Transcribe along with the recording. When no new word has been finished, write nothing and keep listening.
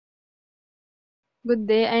Good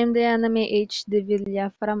day, I'm Diana May H. De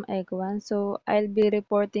Villa from EGWAN. So I'll be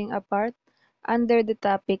reporting a part under the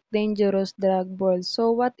topic Dangerous Drug Board.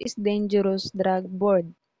 So what is Dangerous Drug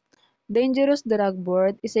Board? Dangerous Drug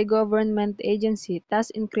Board is a government agency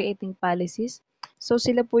tasked in creating policies. So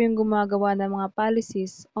sila po yung gumagawa ng mga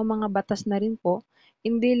policies o mga batas na rin po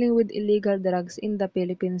in dealing with illegal drugs in the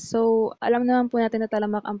Philippines. So alam naman po natin na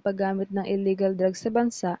talamak ang paggamit ng illegal drugs sa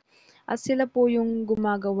bansa at sila po yung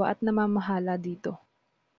gumagawa at namamahala dito.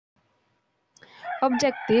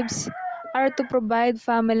 Objectives are to provide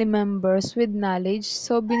family members with knowledge.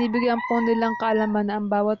 So, binibigyan po nilang kaalaman ang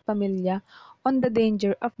bawat pamilya on the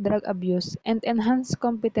danger of drug abuse and enhance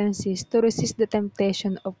competencies to resist the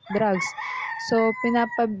temptation of drugs. So,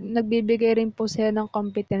 nagbibigay rin po sila ng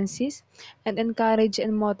competencies and encourage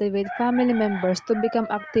and motivate family members to become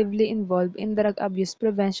actively involved in drug abuse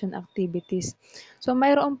prevention activities. So,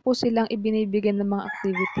 mayroon po silang ibinibigay ng mga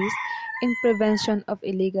activities in prevention of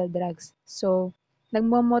illegal drugs. So,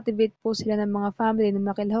 nagmo-motivate po sila ng mga family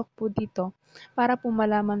na makilahok po dito para po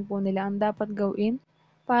malaman po nila ang dapat gawin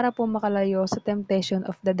para po makalayo sa temptation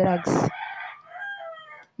of the drugs.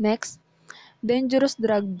 Next, Dangerous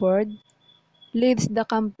Drug Board leads the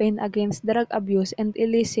campaign against drug abuse and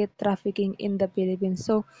illicit trafficking in the Philippines.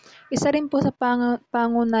 So, isa rin po sa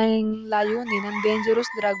pangunahing layunin ng Dangerous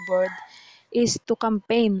Drug Board is to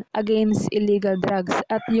campaign against illegal drugs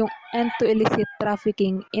at yung end to illicit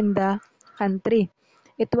trafficking in the country.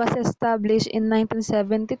 It was established in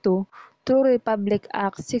 1972 through Republic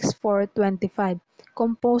Act 6425,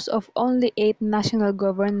 composed of only 8 national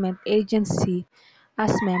government agency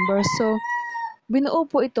as members. So, binuo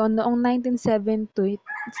po ito noong 1972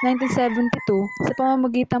 sa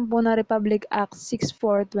pamamagitan po ng Republic Act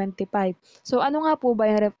 6425. So, ano nga po ba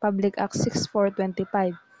yung Republic Act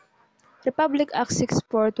 6425? Republic Act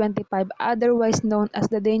 6425, otherwise known as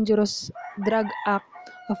the Dangerous Drug Act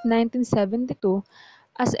of 1972,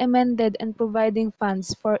 as amended and providing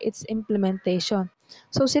funds for its implementation.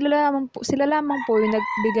 So sila lamang po yung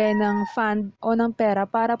nagbigay ng fund o ng pera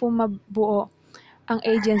para po mabuo ang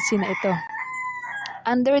agency na ito.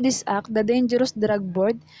 Under this act, the Dangerous Drug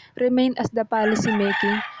Board remained as the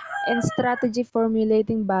policy-making and strategy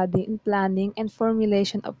formulating body in planning and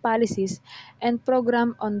formulation of policies and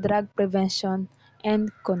program on drug prevention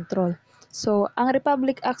and control. So, ang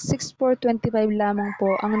Republic Act 6425 lamang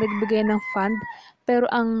po ang nagbigay ng fund, pero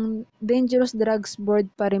ang Dangerous Drugs Board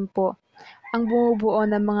pa rin po ang bumubuo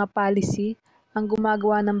ng mga policy, ang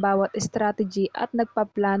gumagawa ng bawat strategy at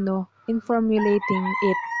nagpaplano in formulating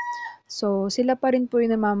it. So, sila pa rin po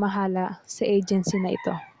yung namamahala sa agency na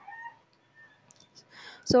ito.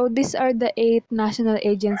 So, these are the 8 national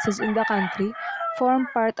agencies in the country form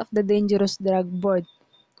part of the Dangerous Drug Board.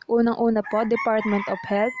 Unang-una po, Department of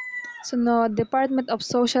Health. Sunod, Department of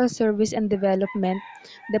Social Service and Development,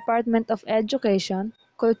 Department of Education,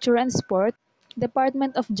 Culture and Sport,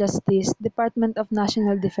 Department of Justice, Department of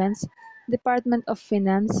National Defense, Department of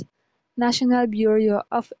Finance, National Bureau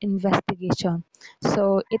of Investigation.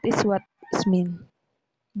 So, it is what it mean.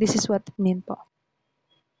 This is what it mean po.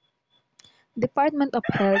 Department of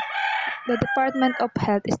Health. The Department of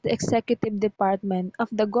Health is the executive department of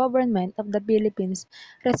the government of the Philippines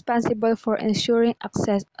responsible for ensuring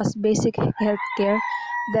access as basic health care,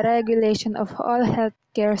 the regulation of all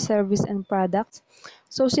healthcare service and products.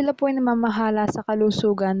 So sila po ay namamahala sa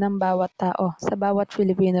kalusugan ng bawat tao, sa bawat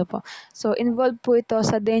Filipino po. So involved po ito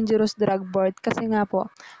sa Dangerous Drug Board kasi nga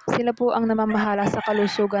po, sila po ang namamahala sa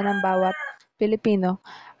kalusugan ng bawat Pilipino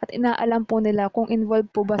at inaalam po nila kung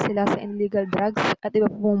involved po ba sila sa illegal drugs at iba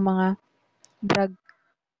pong mga drug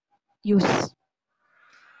use.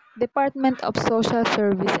 Department of Social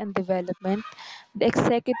Service and Development, the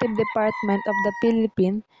executive department of the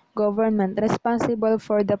Philippine government responsible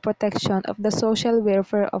for the protection of the social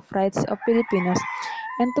welfare of rights of Filipinos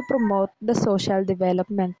and to promote the social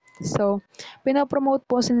development. So, pinopromote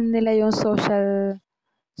po nila yung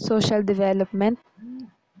social development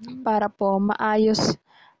para po maayos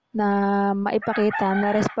na maipakita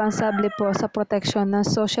na responsable po sa proteksyon ng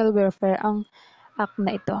social welfare ang act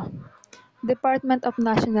na ito. Department of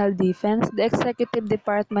National Defense, the executive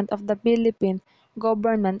department of the Philippine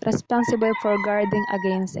government responsible for guarding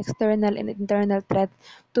against external and internal threat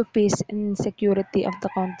to peace and security of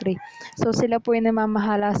the country. So sila po ay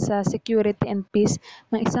namamahala sa security and peace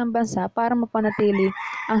ng isang bansa para mapanatili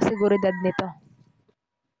ang seguridad nito.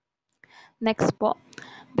 Next po,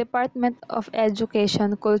 Department of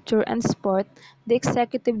Education, Culture and Sport, the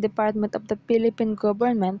executive department of the Philippine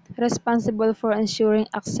government responsible for ensuring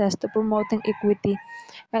access to promoting equity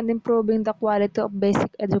and improving the quality of basic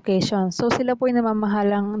education. So sila po yung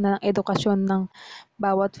namamahalang ng edukasyon ng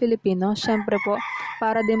bawat Filipino. Siyempre po,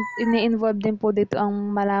 para din ini-involve din po dito ang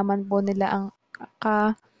malaman po nila ang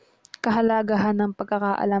kahalagahan ng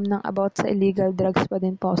pagkakaalam ng about sa illegal drugs pa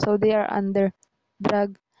din po. So they are under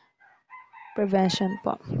drug prevention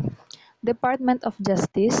po. Department of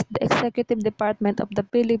Justice, the executive department of the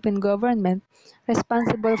Philippine government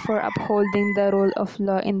responsible for upholding the rule of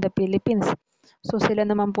law in the Philippines. So sila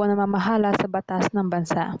naman po namamahala sa batas ng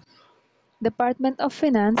bansa. Department of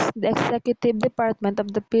Finance, the executive department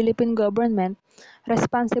of the Philippine government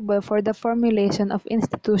responsible for the formulation of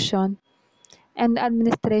institution and the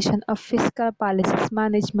administration of fiscal policies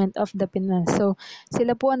management of the finance. So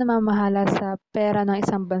sila po ang namamahala sa pera ng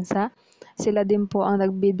isang bansa. Sila din po ang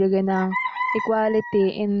nagbibigay ng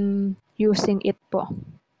equality in using it po.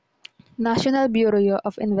 National Bureau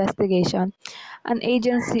of Investigation, an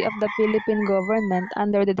agency of the Philippine government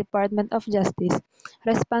under the Department of Justice,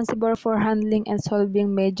 responsible for handling and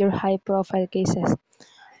solving major high-profile cases.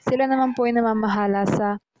 Sila naman po ay namamahala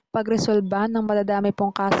sa pagresolba ng madadami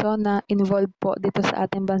pong kaso na involved po dito sa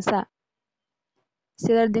ating bansa.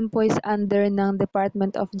 Sila din po is under ng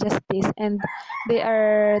Department of Justice and they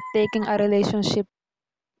are taking a relationship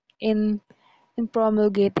in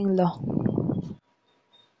promulgating law.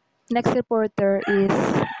 Next reporter is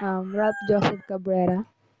Ralph Joseph Cabrera.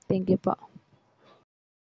 Thank you po.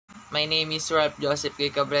 My name is Ralph Joseph K.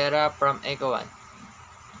 Cabrera from ECO1.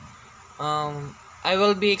 I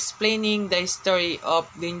will be explaining the history of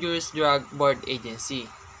Dangerous Drug Board Agency.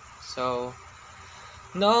 So,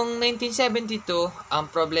 noong 1972, ang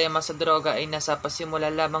problema sa droga ay nasa pasimula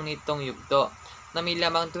lamang nitong yugto na may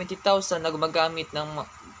lamang 20,000 na gumagamit ng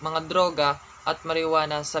mga droga at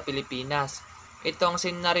marijuana sa Pilipinas. Ito ang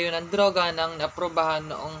senaryo ng droga nang naprobahan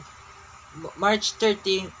noong March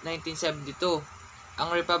 13, 1972. Ang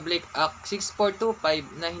Republic Act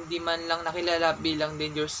 6425 na hindi man lang nakilala bilang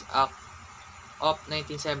Dangerous Act of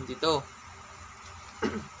 1972.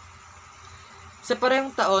 Sa parehong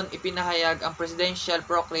taon, ipinahayag ang Presidential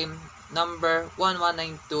Proclaim number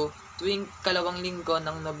 1192 tuwing kalawang linggo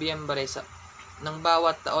ng Nobyembre ng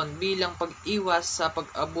bawat taon bilang pag-iwas sa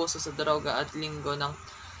pag-abuso sa droga at linggo ng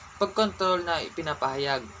pagkontrol na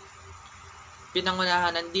ipinapahayag.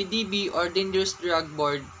 Pinangunahan ng DDB or Dangerous Drug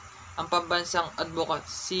Board ang pambansang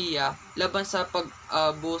advokasya laban sa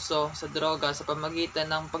pag-abuso sa droga sa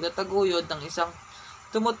pamagitan ng pagtataguyod ng isang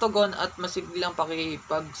tumutugon at masiglang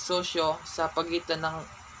pakikipagsosyo sa pagitan ng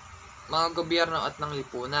mga gobyerno at ng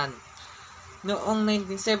lipunan. Noong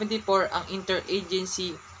 1974, ang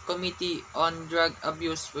Interagency Committee on Drug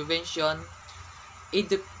Abuse Prevention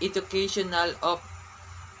Educational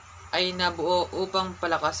ay nabuo upang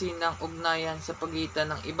palakasin ng ugnayan sa pagitan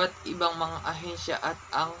ng iba't ibang mga ahensya at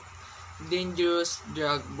ang Dangerous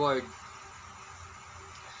Drug Board.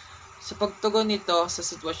 Sa pagtugon nito sa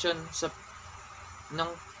sitwasyon ng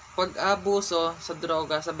pag-abuso sa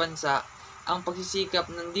droga sa bansa, ang pagsisikap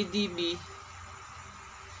ng DDB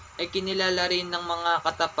ay kinilala rin ng mga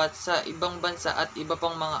katapat sa ibang bansa at iba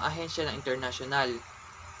pang mga ahensya ng internasyonal.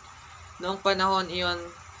 Noong panahon iyon,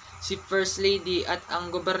 si First Lady at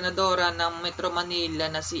ang gobernadora ng Metro Manila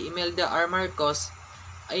na si Imelda R. Marcos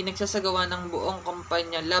ay nagsasagawa ng buong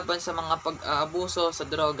kampanya laban sa mga pag-aabuso sa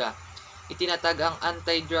droga. Itinatag ang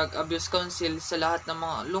Anti-Drug Abuse Council sa lahat ng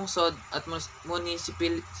mga lungsod at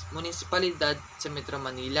munisipalidad sa Metro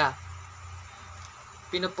Manila.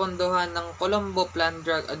 Pinupondohan ng Colombo Plan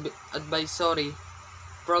Drug Advisory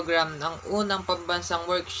Program ng unang pambansang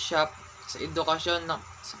workshop sa edukasyon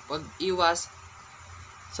sa pag-iwas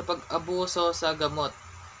sa pag-abuso sa gamot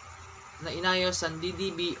na inayos ng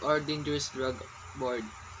DDB or Dangerous Drug Board.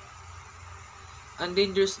 Ang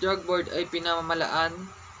Dangerous Drug Board ay pinamamalaan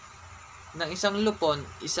ng isang lupon,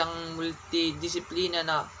 isang multidisiplina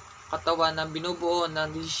na katawan na binubuo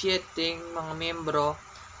ng 17 mga membro.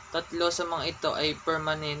 3 sa mga ito ay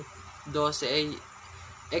permanent, 12 ay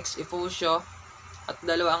ex officio at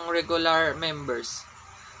 2 ang regular members.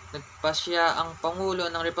 Nagpasya ang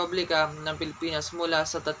Pangulo ng Republika ng Pilipinas mula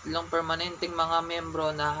sa 3 permanenteng mga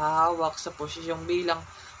membro na hahawak sa posisyong bilang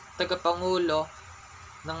tagapangulo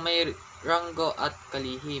ng may ranggo at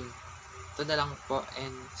kalihim. Ito na lang po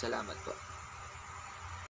and salamat po.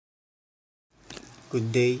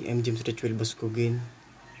 Good day, I'm James Richwell Bascugin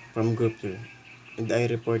from Group 2 and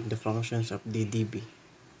I report the functions of DDB.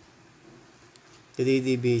 The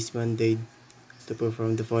DDB is mandated to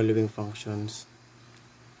perform the following functions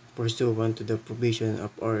pursuant to the provision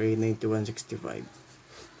of RA 9165.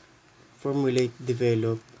 Formulate,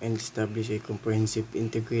 develop, and establish a comprehensive,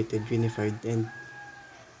 integrated, unified, and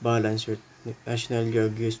balanced National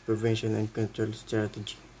Drug Use Prevention and Control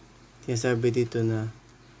Strategy. Sinasabi dito na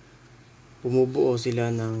bumubuo sila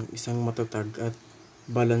ng isang matatag at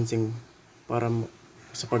balancing para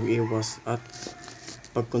sa pag-iwas at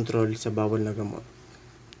pagkontrol sa bawal na gamot.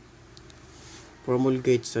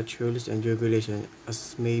 Promulgate such rules and regulations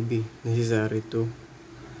as may be necessary to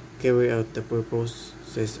carry out the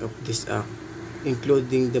purposes of this act,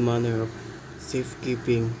 including the manner of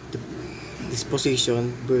safekeeping, the disposition,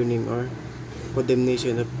 burning, or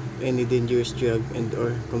condemnation of any dangerous drug and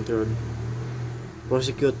or control,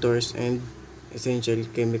 prosecutors, and essential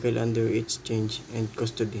chemical under its change and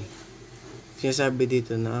custody. Sinasabi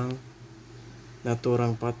dito na ang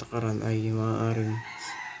naturang patakaran ay maaaring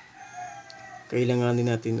kailanganin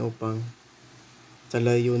natin upang sa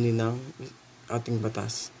layunin ng ating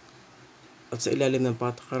batas. At sa ilalim ng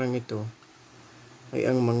patakarang ito ay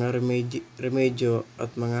ang mga remedyo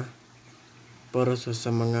at mga parusa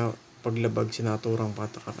sa mga paglabag sa naturang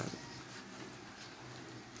patakaran.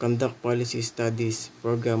 Conduct policy studies,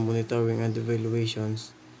 program monitoring and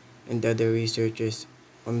evaluations, and other researches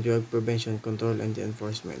on drug prevention, control, and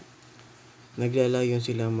enforcement. Naglalayon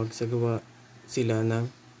sila magsagawa sila ng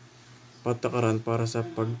patakaran para sa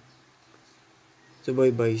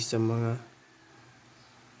pagsubaybay sa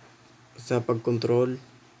pagkontrol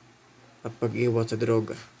at pag-iwas sa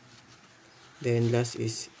droga. Then last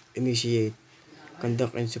is initiate,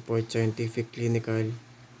 conduct and support scientific, clinical,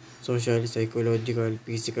 social, psychological,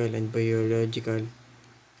 physical, and biological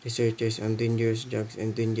researches on dangerous drugs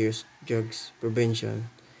and dangerous drugs prevention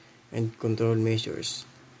and control measures.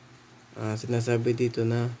 Sinasabi dito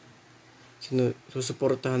na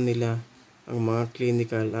susuportahan nila ang mga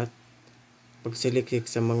clinical at pagsaliksik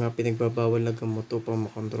sa mga pinagbabawal na gamot upang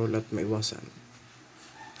makontrol at maiwasan.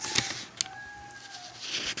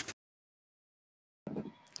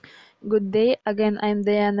 Good day. Again, I'm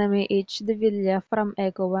Diana May H. De Villa from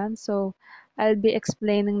ECO1. So, I'll be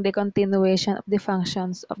explaining the continuation of the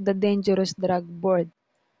functions of the Dangerous Drug Board.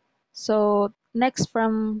 So, next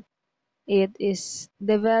from it is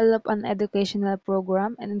develop an educational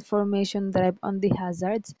program and information drive on the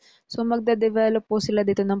hazards. So, magde-develop po sila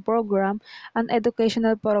dito ng program, an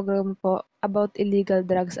educational program po about illegal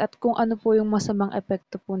drugs at kung ano po yung masamang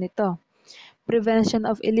epekto po nito. Prevention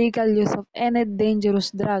of illegal use of any dangerous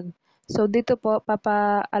drug. So, dito po,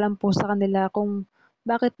 papaalam po sa kanila kung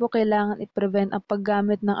bakit po kailangan i-prevent ang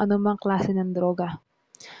paggamit ng anumang klase ng droga.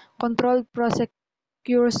 Control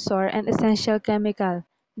precursor and essential chemical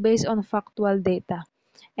based on factual data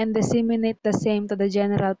and disseminate the same to the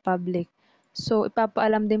general public. So,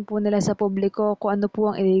 ipapaalam din po nila sa publiko kung ano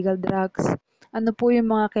po ang illegal drugs, ano po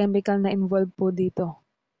yung mga chemical na involved po dito.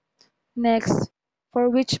 Next,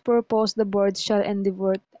 for which purpose the board shall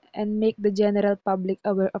endeavor and make the general public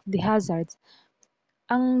aware of the hazards.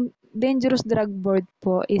 Ang Dangerous Drug Board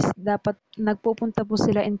po is dapat nagpupunta po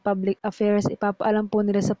sila in public affairs, ipapaalam po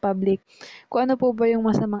nila sa public kung ano po ba yung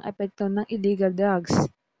masamang epekto ng illegal drugs,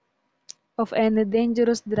 of any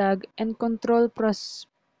dangerous drug, and control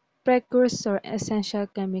precursor essential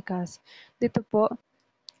chemicals. Dito po,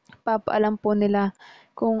 papaalam po nila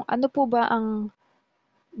kung ano po ba ang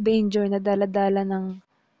danger na dala-dala ng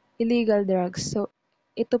illegal drugs. So,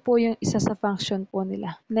 ito po yung isa sa function po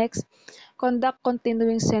nila. Next, conduct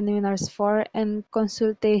continuing seminars for and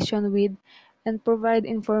consultation with and provide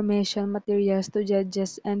information materials to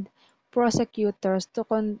judges and prosecutors to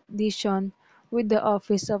condition with the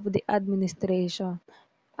Office of the Administrator.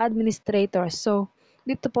 So,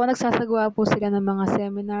 dito po nagsasagawa po sila ng mga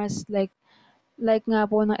seminars like nga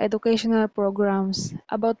po ng educational programs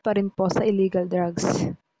about pa rin po sa illegal drugs.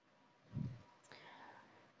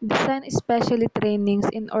 Design especially trainings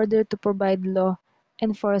in order to provide law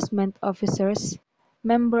enforcement officers,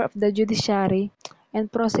 members of the judiciary, and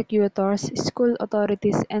prosecutors, school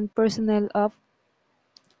authorities, and personnel of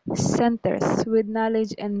centers with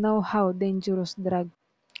knowledge and know-how dangerous drug.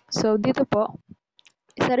 So, dito po,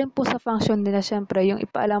 isa rin po sa function nila syempre yung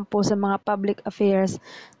ipaalam po sa mga public affairs,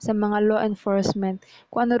 sa mga law enforcement,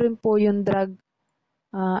 kung ano rin po yung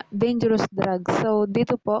dangerous drug. So,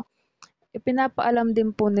 dito po, ipinapaalam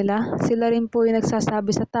din po nila, sila rin po yung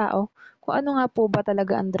nagsasabi sa tao kung ano nga po ba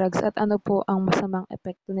talaga ang drugs at ano po ang masamang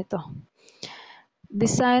epekto nito.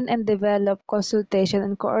 Design and develop consultation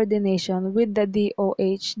and coordination with the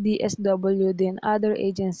DOH, DSWD, and other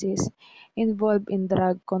agencies involved in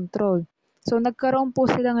drug control. So, nagkaroon po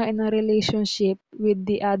sila ngayon ng relationship with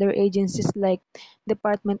the other agencies like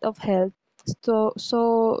Department of Health. So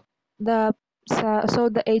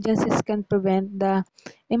the agencies can prevent the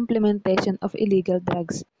implementation of illegal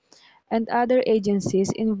drugs. and other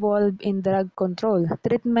agencies involved in drug control,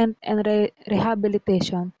 treatment, and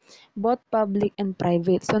rehabilitation, both public and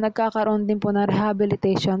private. So nagkakaroon din po ng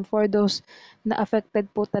rehabilitation for those na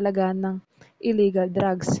affected po talaga ng illegal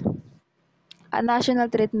drugs. A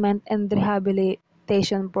national treatment and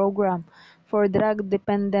rehabilitation program for drug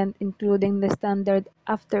dependent, including the standard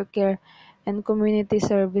aftercare and community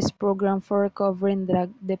service program for recovering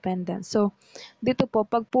drug dependence. So, dito po,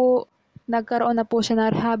 pag po nagkaroon na po siya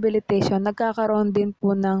ng rehabilitation, nagkakaroon din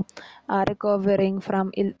po ng recovering from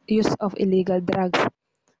use of illegal drugs.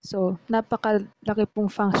 So, napakalaki pong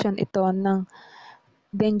function ito ng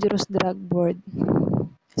Dangerous Drug Board.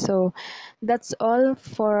 So, that's all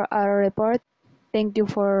for our report. Thank you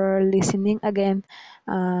for listening again.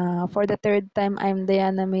 For the third time, I'm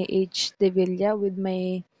Diana May H. De Villa with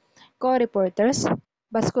my co-reporters,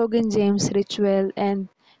 Bascogan James Richwell and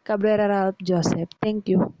Cabrera Ralph Joseph. Thank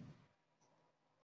you.